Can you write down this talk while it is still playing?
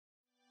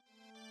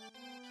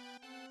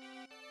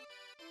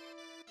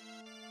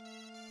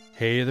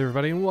Hey there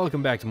everybody and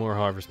welcome back to more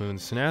Harvest Moon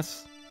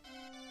SNES.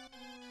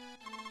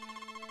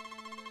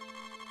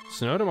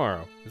 Snow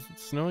tomorrow. Is it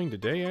snowing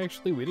today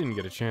actually? We didn't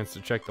get a chance to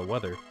check the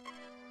weather.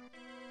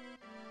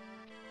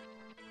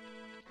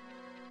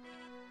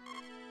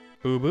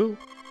 Boo boo.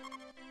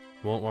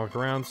 Won't walk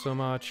around so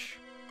much.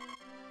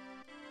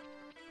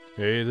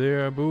 Hey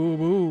there, boo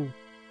boo.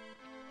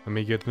 Let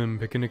me get them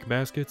picnic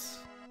baskets.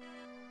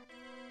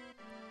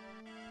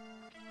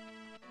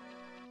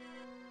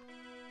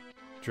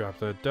 Drop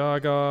the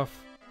dog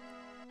off.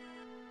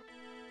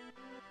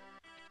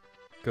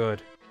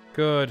 Good.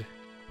 Good.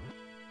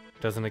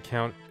 It doesn't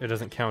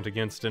count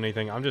against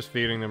anything. I'm just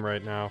feeding them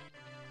right now.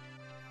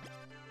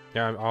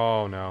 Yeah,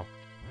 oh no.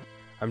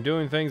 I'm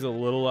doing things a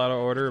little out of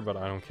order, but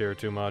I don't care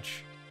too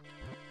much.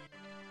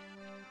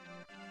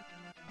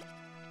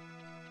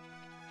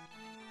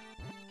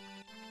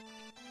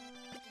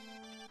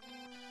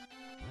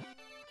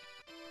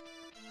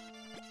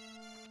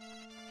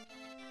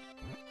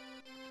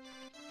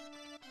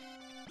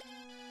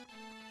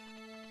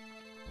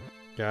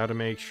 Gotta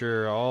make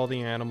sure all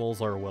the animals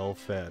are well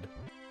fed.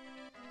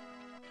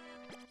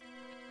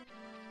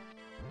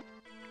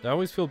 I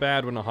always feel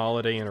bad when a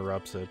holiday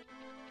interrupts it.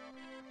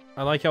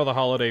 I like how the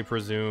holiday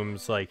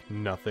presumes, like,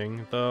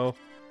 nothing, though.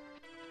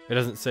 It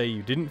doesn't say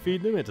you didn't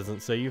feed them, it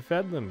doesn't say you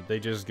fed them.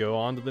 They just go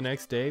on to the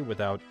next day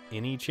without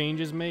any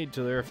changes made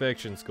to their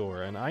affection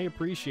score, and I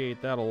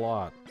appreciate that a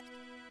lot.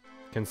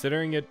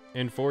 Considering it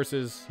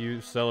enforces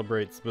you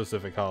celebrate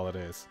specific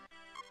holidays.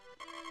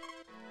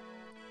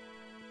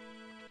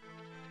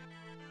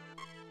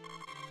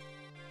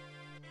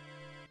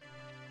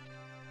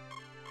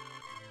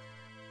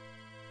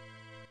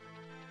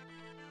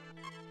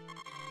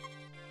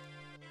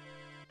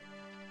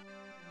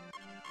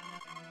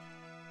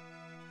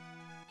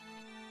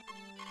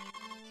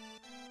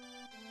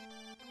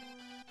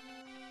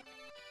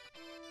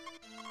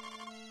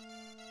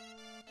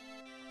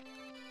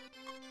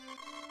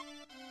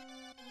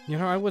 You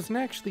know, I wasn't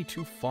actually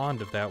too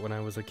fond of that when I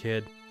was a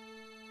kid.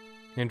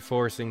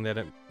 Enforcing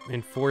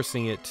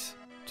it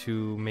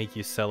to make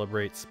you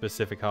celebrate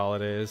specific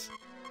holidays.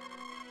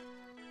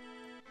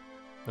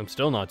 I'm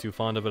still not too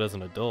fond of it as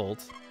an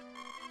adult.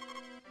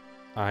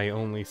 I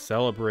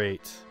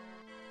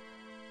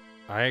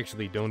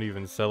actually don't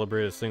even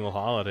celebrate a single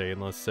holiday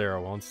unless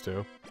Sarah wants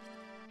to.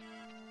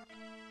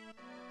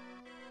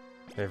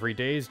 Every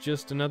day's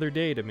just another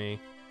day to me.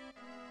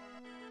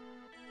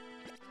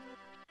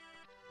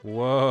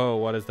 Whoa,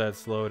 what is that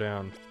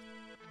slowdown?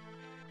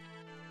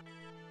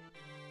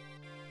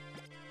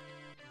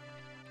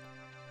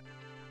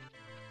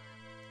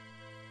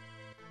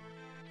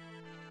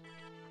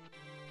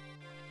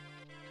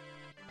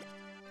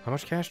 How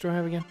much cash do I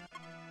have again?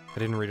 I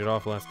didn't read it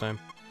off last time.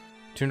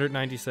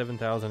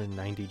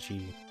 297,090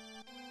 G.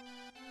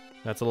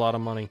 That's a lot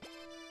of money.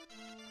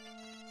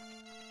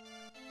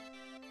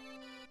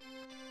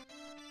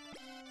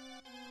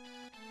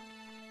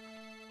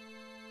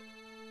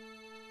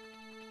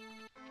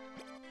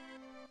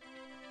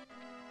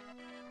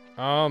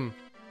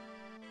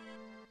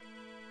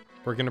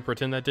 We're gonna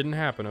pretend that didn't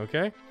happen,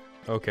 okay?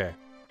 Okay.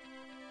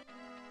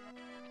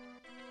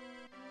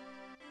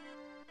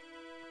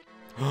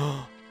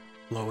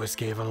 Lois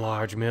gave a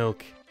large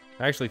milk.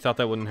 I actually thought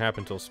that wouldn't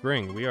happen till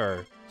spring. We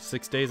are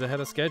 6 days ahead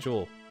of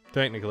schedule.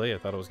 Technically, I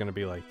thought it was gonna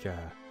be like,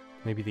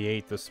 maybe the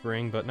 8th of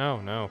spring, but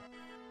no.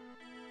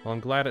 Well, I'm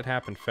glad it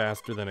happened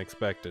faster than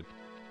expected.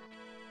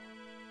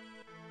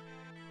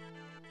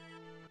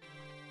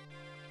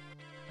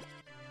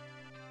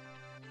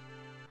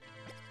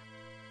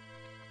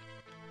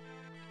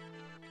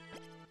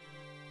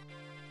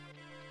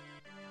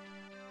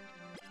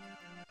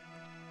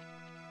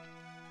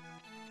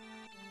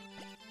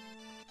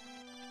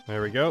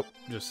 There we go.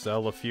 Just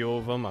sell a few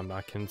of them. I'm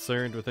not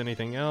concerned with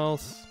anything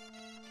else.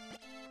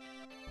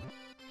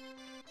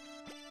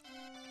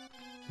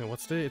 Wait,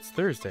 what's today? It's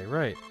Thursday,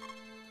 right?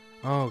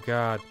 Oh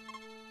god.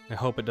 I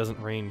hope it doesn't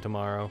rain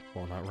tomorrow.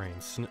 Well, not rain.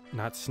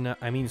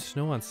 I mean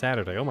snow on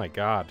Saturday. Oh my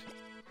god.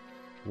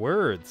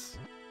 Words.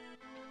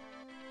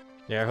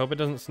 Yeah, I hope it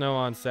doesn't snow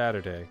on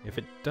Saturday. If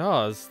it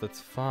does, that's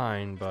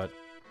fine, but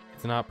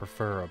it's not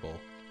preferable.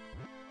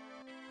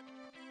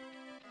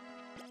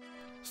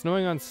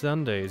 Snowing on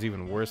Sunday is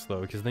even worse, though,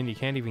 because then you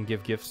can't even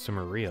give gifts to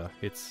Maria.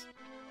 It's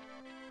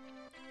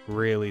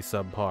really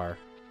subpar.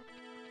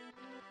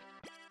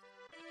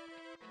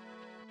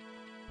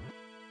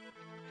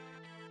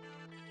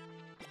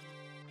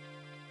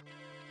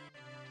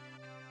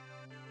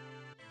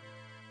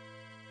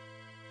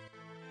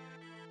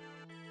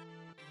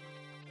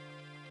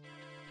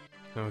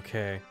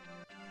 Okay.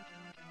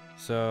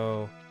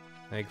 So,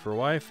 egg for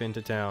wife,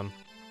 into town.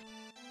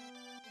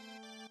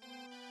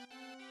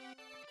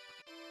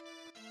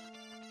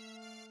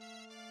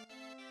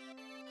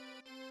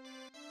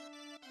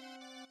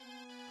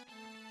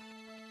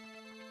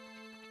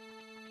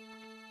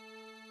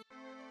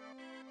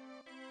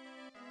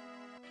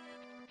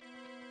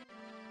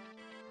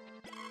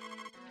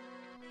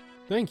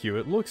 Thank you,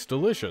 it looks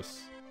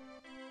delicious.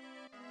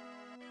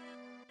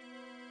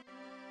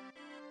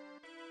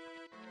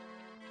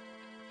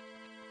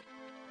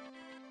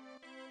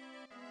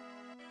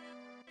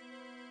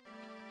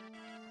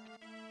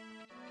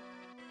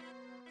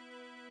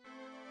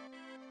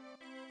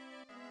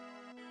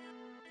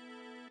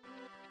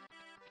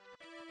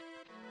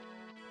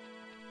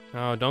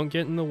 Oh, don't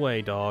get in the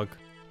way, dog.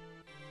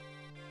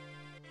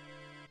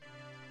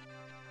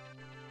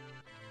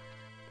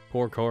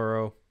 Poor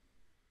Koro.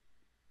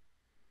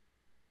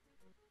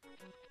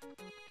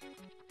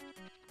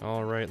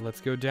 Alright,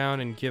 let's go down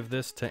and give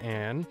this to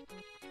Anne.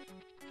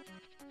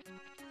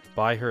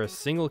 Buy her a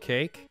single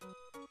cake,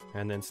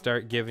 and then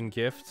start giving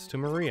gifts to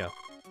Maria.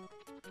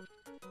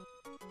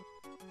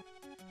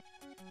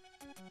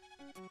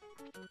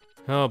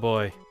 Oh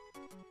boy.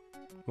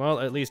 Well,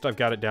 at least I've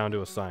got it down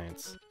to a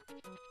science.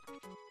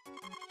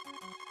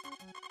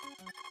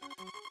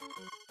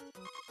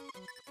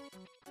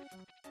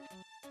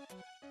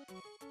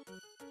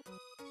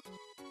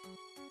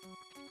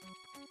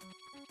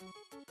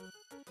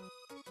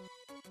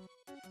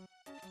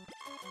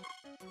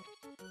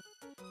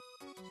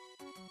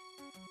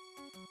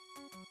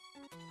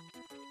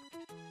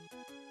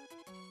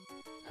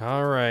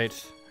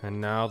 Alright,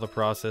 and now the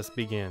process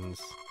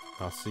begins.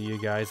 I'll see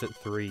you guys at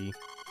 3.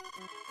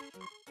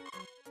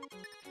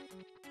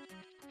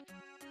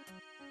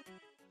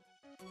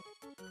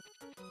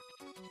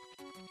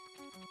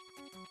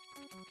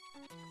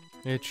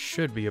 It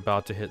should be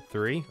about to hit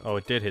 3. Oh,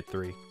 it did hit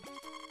 3.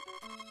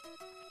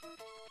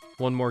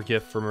 One more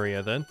gift for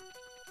Maria then.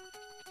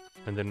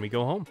 And then we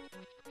go home.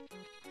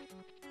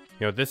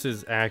 You know, this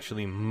is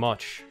actually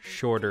much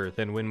shorter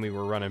than when we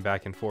were running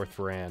back and forth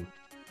for Anne.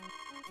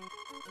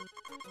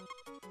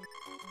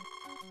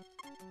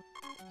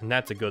 And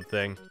that's a good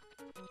thing.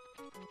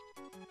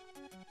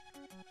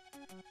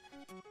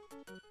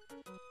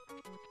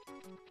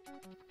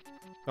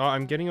 Oh,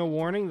 I'm getting a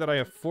warning that I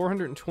have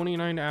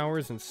 429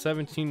 hours and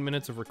 17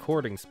 minutes of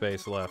recording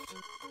space left.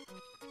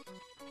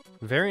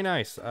 Very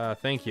nice,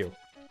 thank you.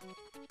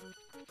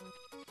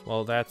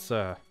 Well, that's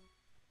a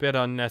bit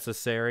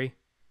unnecessary.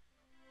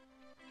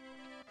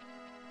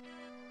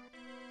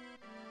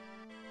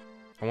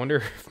 I wonder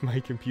if my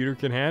computer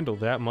can handle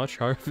that much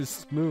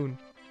Harvest Moon.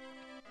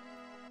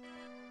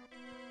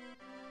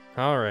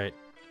 Alright,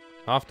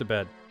 off to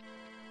bed.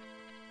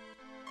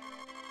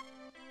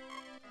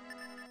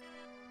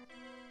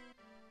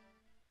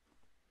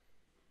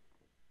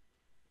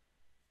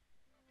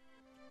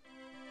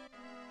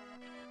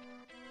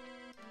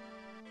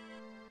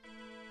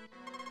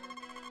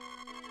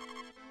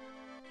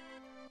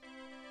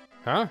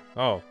 Huh?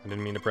 Oh, I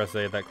didn't mean to press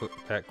A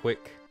that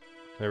quick.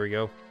 There we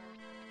go.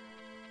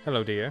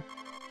 Hello, dear.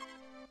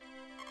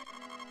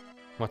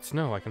 What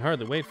snow? I can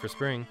hardly wait for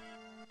spring.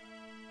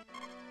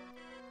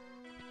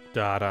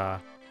 Dada.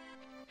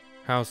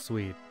 How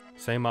sweet.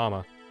 Say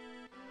mama.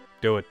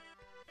 Do it.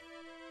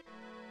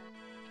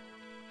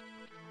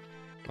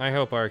 I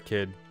hope our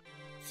kid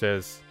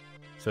says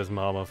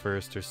mama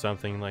first or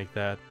something like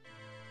that.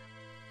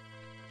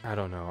 I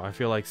don't know. I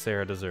feel like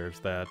Sarah deserves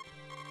that.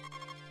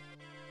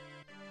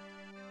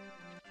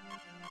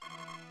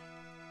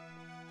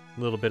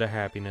 A little bit of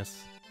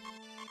happiness.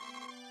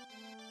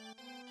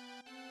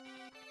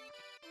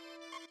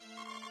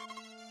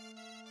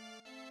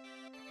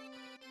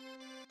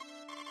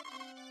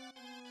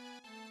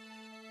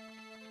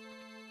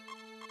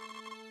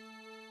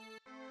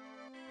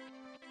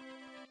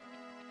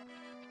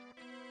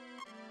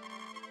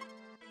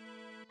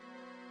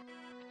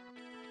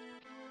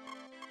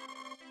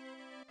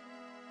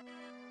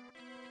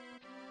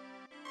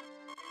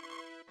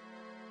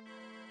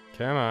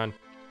 Come on.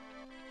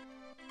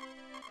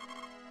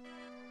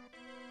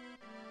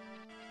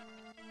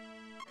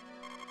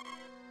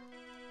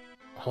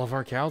 All of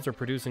our cows are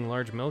producing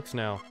large milks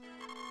now.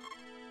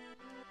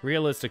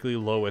 Realistically,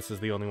 Lois is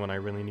the only one I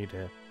really need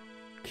to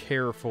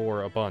care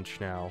for a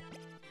bunch now.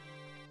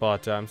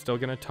 But I'm still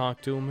gonna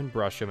talk to him and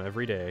brush him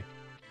every day.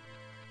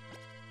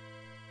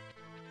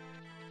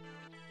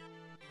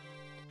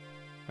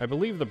 I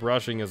believe the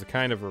brushing is a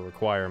kind of a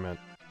requirement.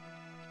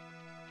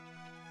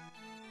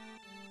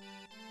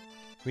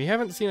 We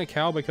haven't seen a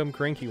cow become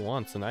cranky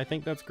once, and I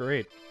think that's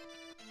great.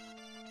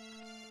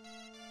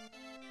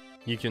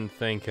 You can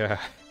thank the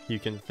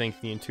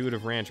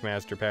Intuitive Ranch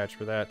Master patch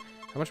for that.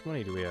 How much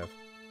money do we have?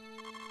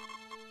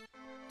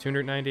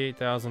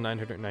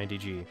 298,990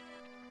 G.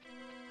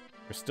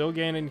 We're still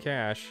gaining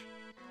cash.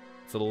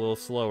 It's a little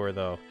slower,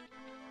 though.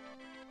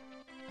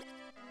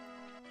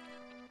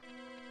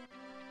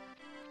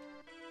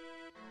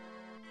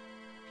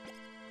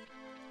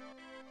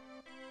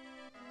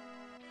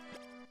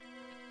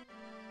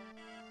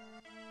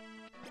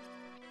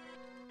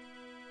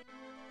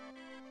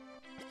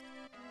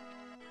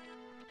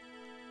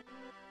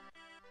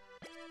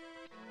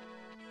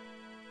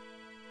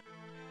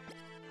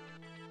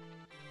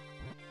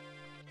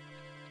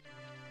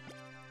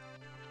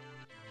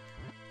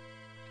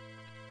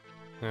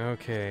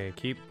 Okay,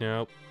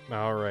 nope.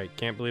 Alright,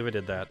 can't believe I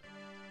did that.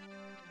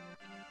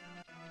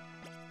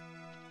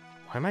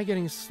 Why am I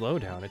getting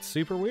slowdown? It's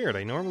super weird.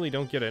 I normally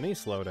don't get any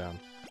slowdown.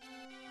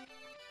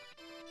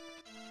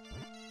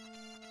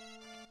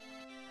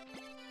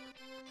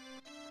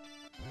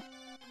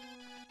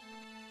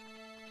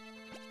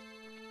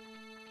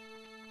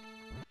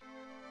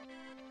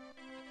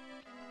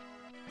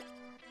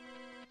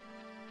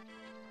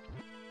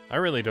 I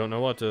really don't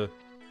know what to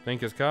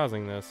think is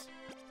causing this.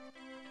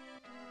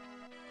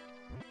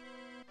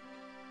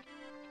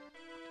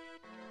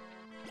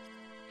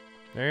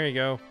 There you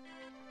go.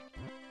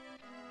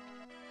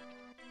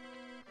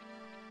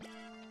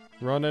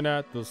 Running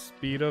at the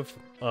speed of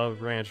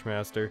Ranch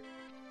Master.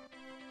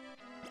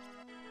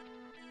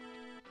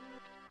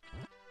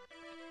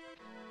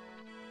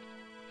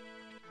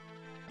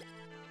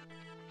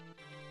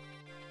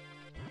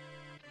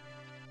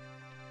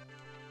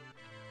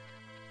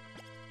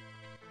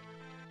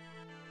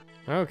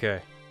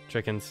 Okay,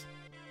 chickens.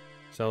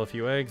 Sell a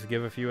few eggs,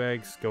 give a few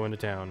eggs, go into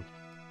town.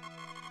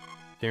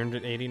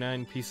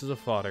 389 pieces of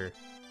fodder.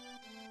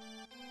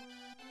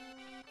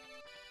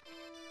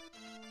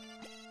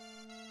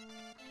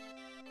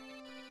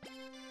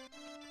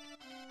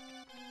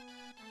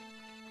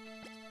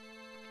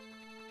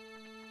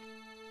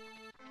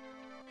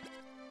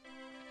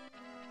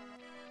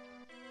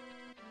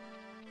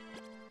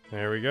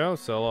 There we go,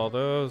 sell all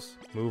those,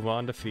 move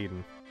on to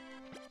feeding.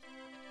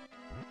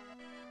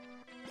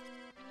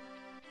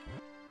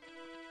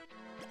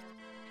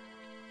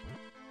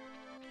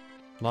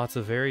 Lots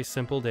of very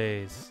simple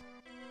days.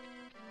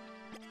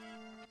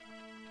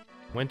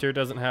 Winter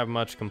doesn't have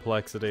much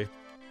complexity.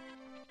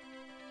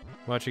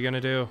 What you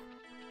gonna do?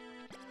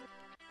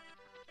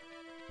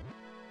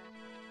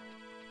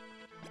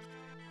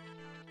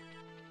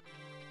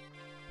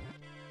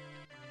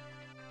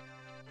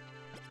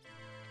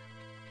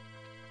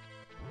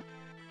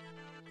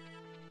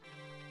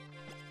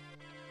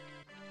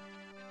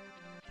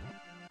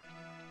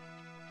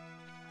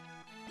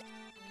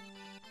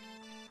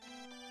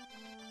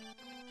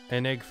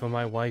 An egg for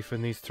my wife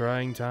in these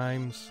trying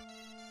times.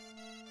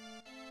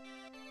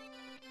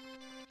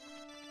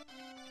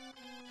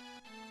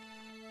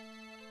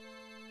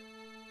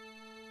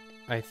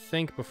 I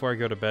think before I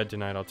go to bed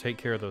tonight, I'll take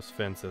care of those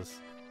fences.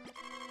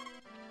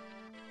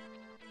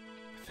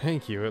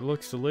 Thank you, it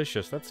looks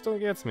delicious. That still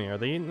gets me. Are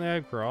they eating the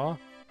egg raw?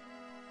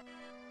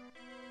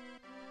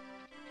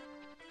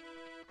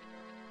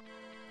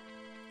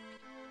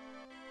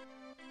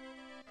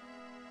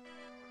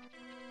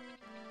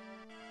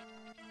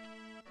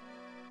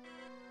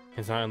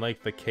 It's not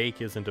like the cake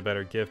isn't a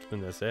better gift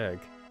than this egg.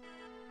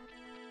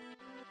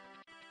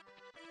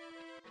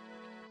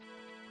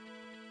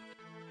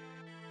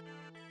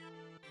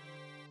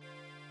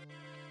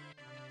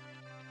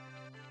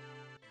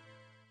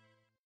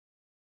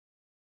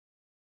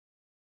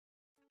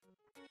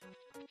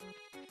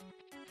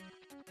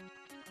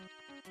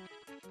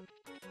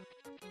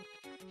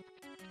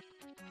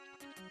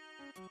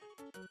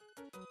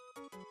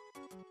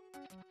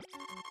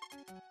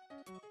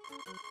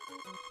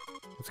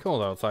 It's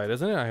cold outside,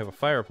 isn't it? I have a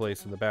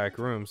fireplace in the back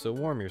room, so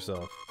warm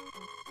yourself.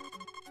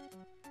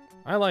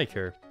 I like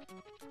her.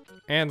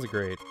 Anne's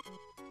great.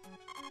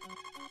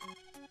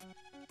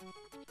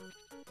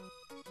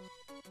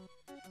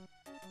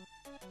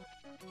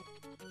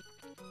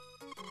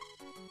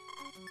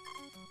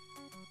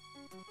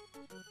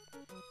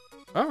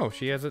 Oh,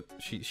 she has a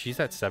she's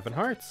at 7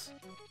 hearts.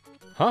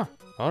 Huh,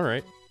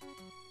 alright.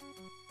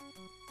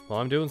 Well,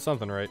 I'm doing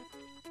something right.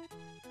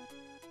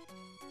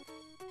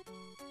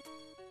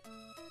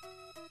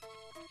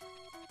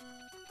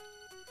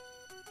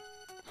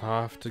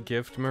 Off to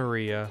gift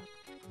Maria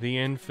the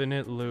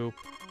infinite loop.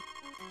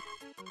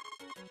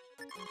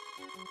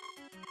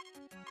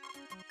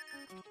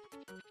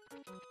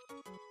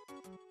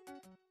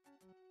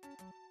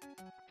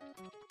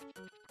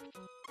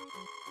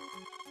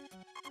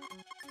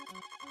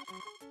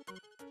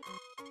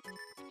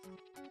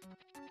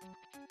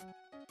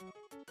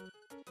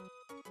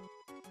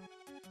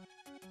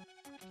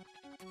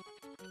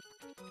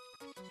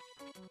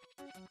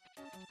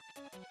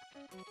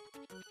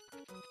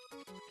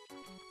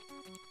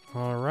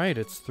 Alright,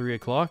 it's 3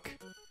 o'clock.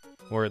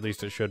 Or at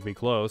least it should be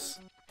close.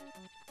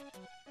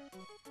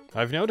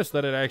 I've noticed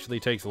that it actually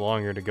takes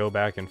longer to go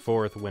back and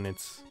forth when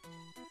it's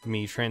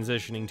me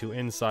transitioning to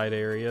inside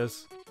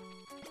areas.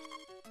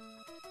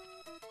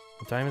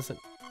 What time is it?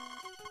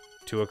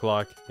 2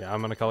 o'clock. Yeah,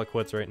 I'm gonna call it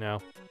quits right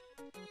now.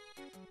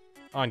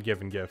 On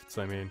giving gifts,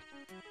 I mean.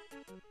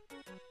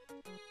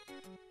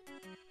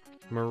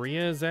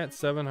 Maria is at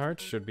 7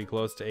 hearts, should be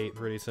close to 8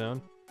 pretty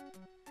soon.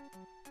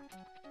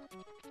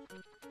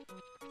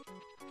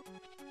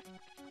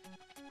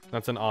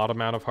 That's an odd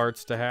amount of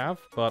hearts to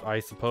have, but I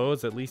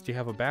suppose at least you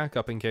have a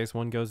backup in case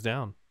one goes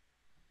down.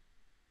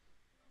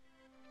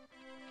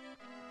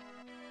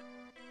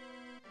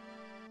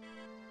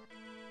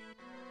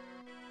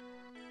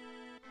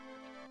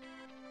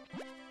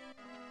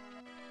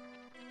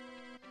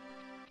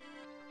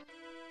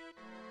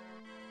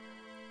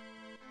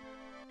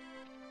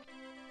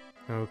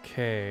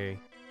 Okay.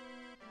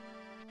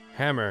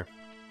 Hammer.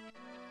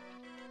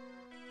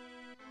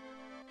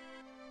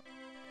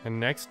 And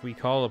next we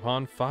call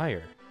upon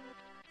fire.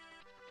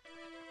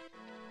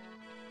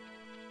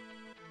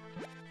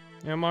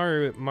 Yeah,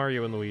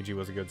 Mario and Luigi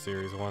was a good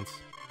series once.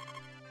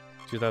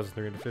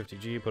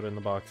 2,350G, put it in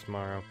the box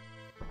tomorrow.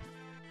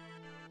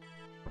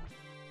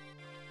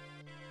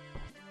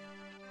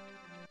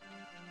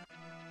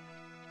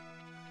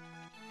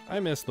 I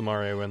miss the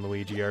Mario and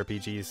Luigi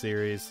RPG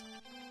series.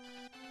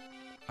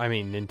 I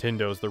mean,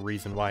 Nintendo's the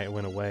reason why it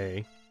went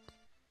away.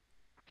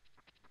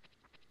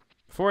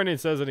 Before it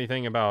says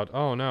anything about,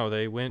 oh no,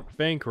 they went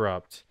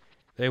bankrupt.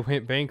 They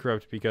went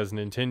bankrupt because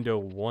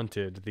Nintendo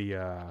wanted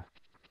the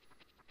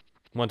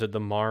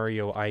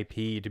Mario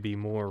IP to be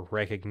more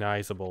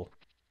recognizable.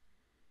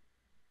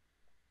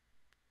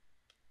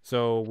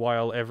 So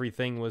while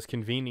everything was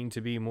convening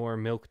to be more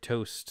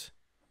milquetoast,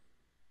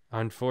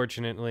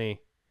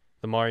 unfortunately,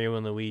 the Mario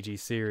and Luigi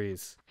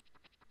series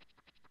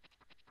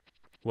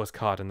was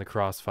caught in the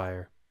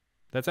crossfire.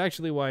 That's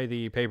actually why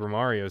the Paper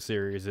Mario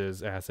series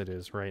is as it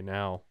is right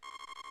now.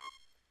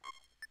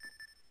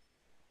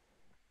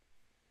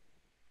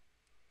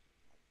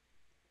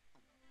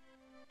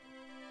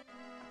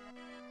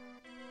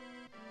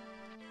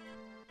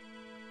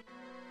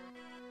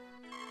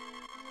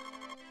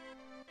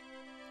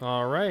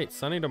 Alright,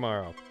 sunny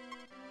tomorrow.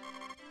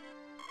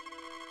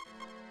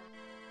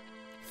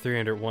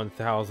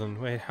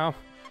 301,000. Wait, how?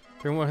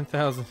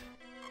 301,000.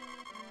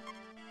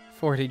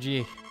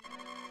 40G.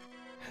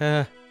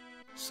 Huh.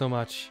 So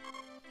much.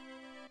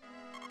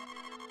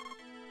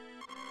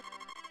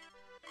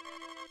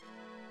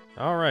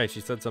 Alright, she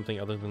said something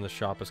other than the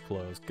shop is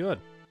closed. Good.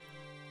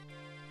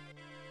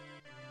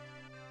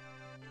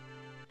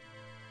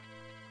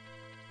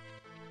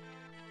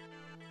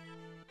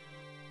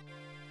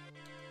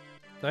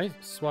 Did I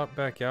swap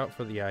back out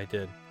for the... Yeah, I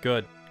did.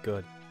 Good,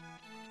 good.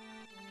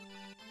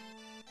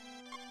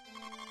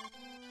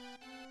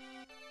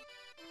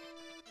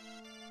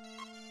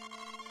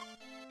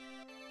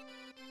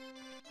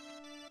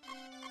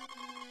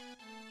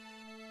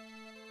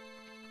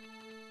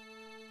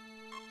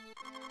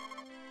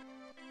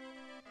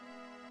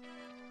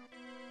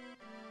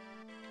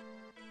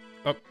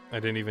 Oh, I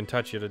didn't even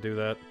touch you to do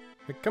that.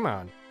 Come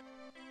on.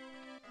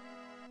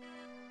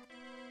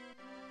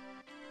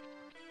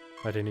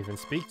 I didn't even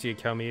speak to you,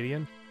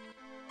 Calmedian.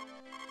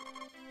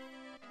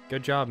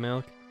 Good job,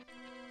 Milk.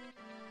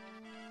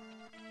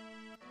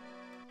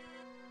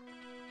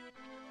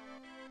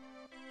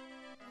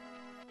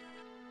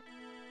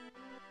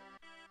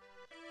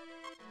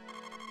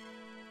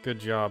 Good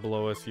job,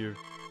 Lois. You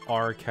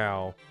are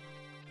cow.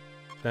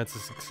 That's a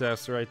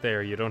success right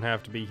there. You don't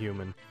have to be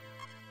human.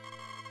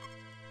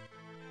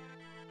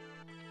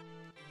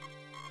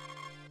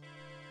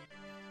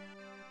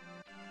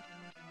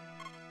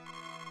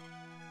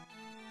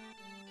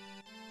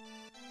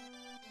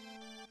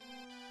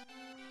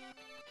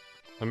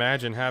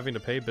 Imagine having to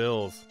pay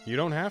bills. You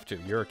don't have to.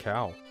 You're a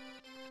cow.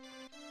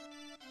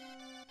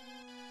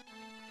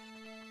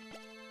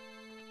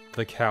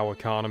 The cow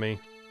economy.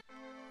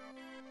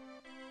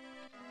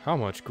 How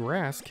much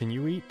grass can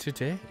you eat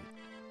today?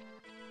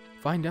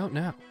 Find out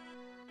now.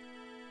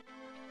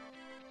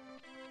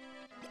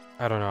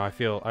 I don't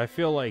know. I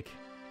feel like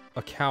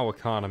a cow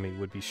economy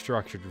would be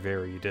structured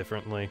very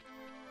differently.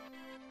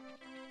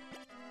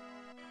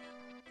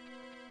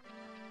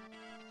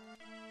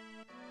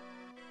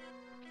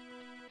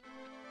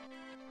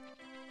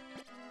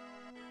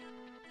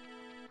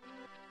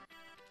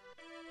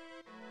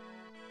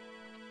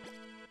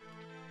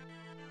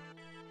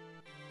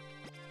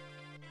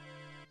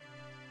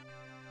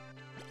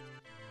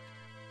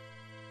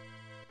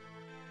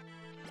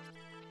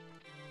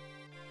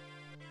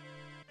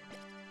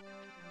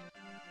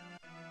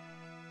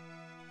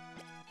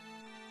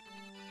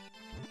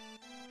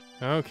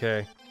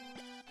 Okay.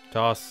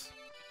 Toss.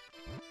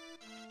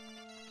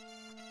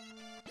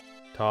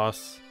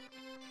 Toss.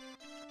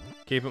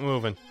 Keep it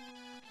moving.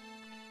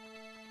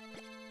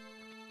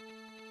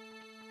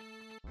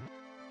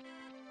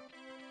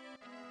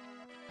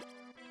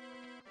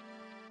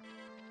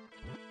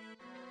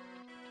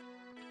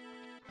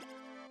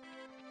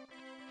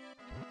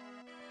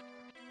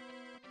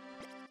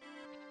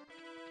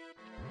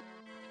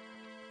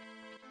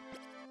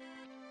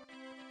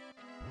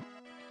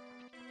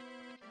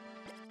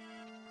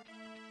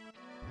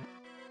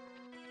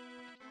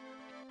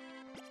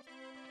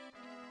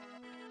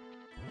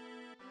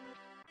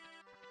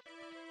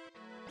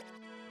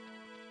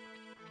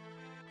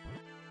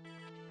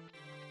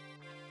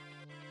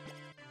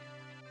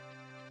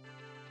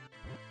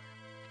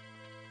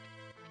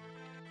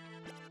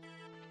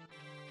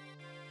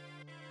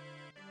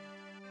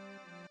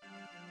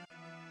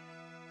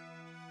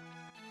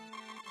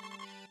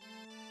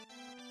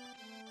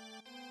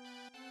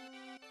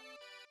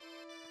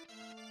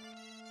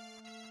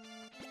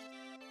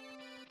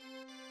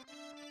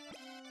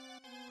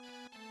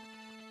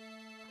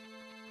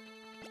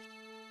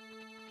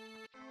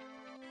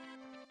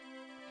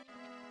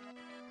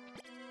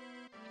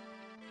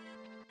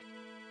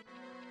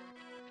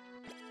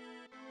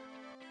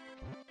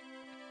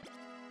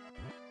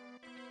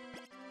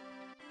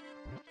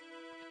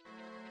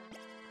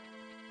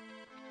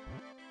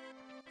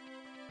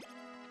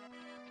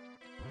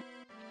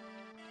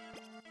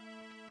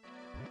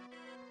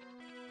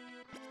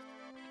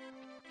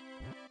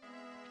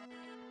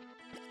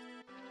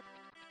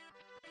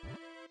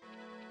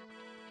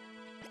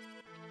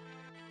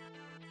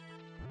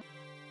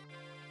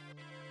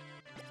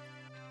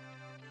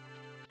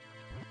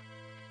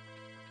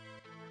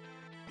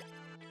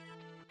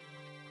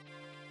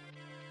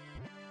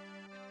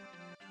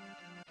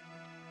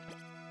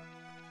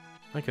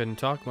 I couldn't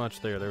talk much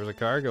there. There was a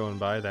car going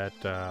by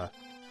that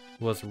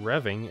was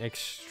revving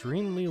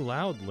extremely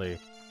loudly.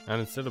 And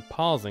instead of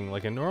pausing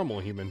like a normal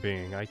human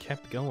being, I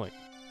kept going.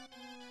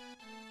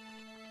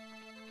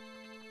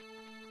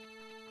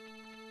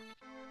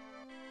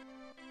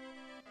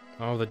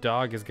 Oh, the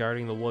dog is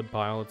guarding the wood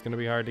pile. It's gonna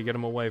be hard to get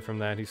him away from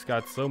that. He's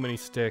got so many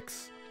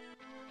sticks.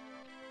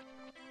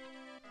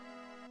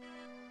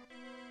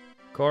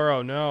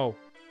 Koro, no.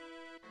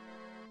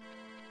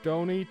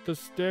 Don't eat the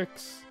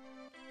sticks.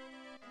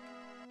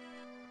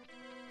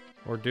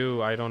 Or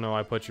do, I don't know,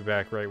 I put you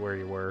back right where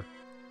you were.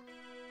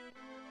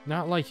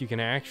 Not like you can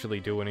actually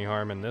do any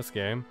harm in this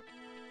game.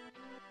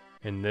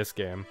 In this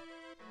game.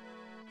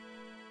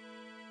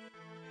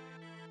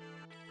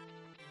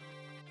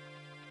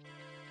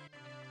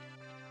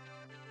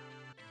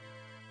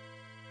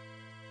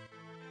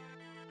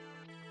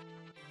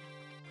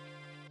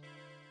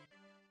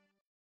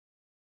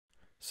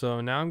 So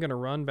now I'm gonna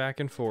run back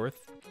and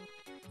forth,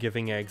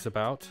 giving eggs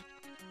about.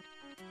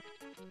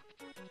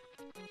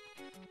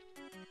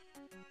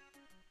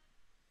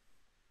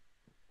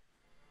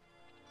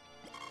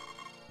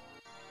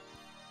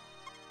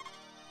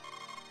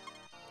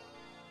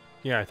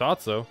 Yeah, I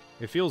thought so.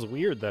 It feels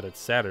weird that it's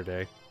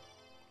Saturday.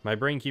 My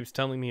brain keeps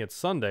telling me it's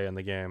Sunday in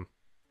the game.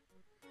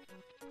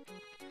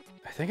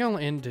 I think I'll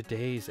end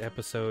today's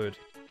episode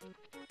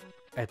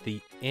at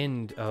the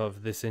end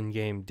of this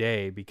in-game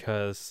day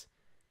because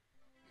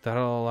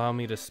that'll allow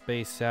me to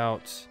space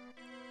out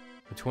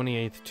the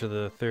 28th to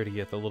the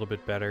 30th a little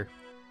bit better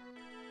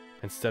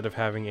instead of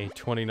having a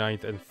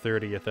 29th and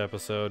 30th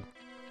episode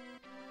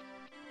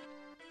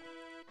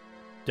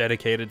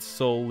dedicated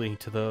solely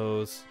to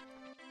those.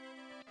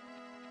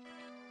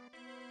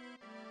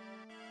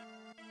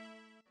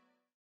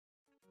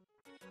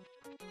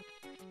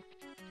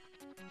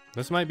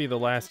 This might be the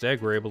last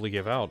egg we're able to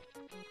give out.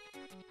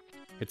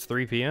 It's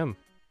 3 p.m.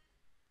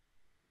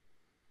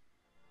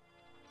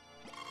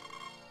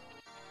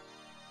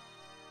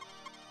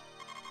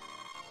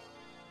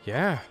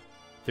 Yeah,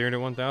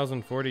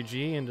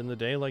 301,040G, and in the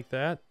day like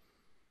that,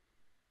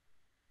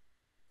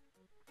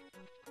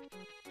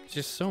 it's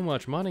just so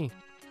much money.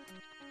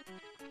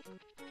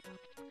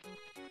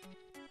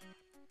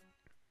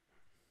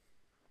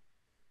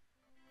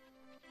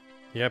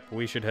 Yep,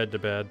 we should head to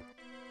bed.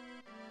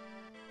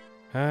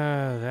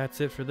 That's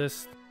it for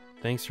this.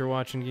 Thanks for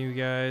watching, you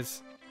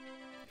guys.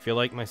 If you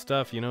like my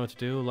stuff, you know what to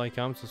do. Like,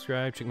 comment,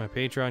 subscribe. Check my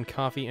Patreon,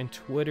 Coffee, and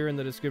Twitter in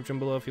the description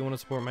below if you want to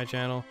support my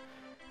channel.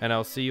 And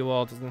I'll see you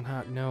all.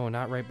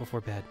 Not right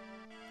before bed.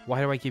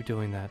 Why do I keep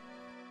doing that?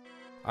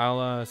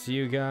 I'll see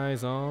you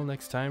guys all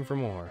next time for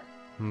more.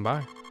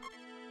 Bye.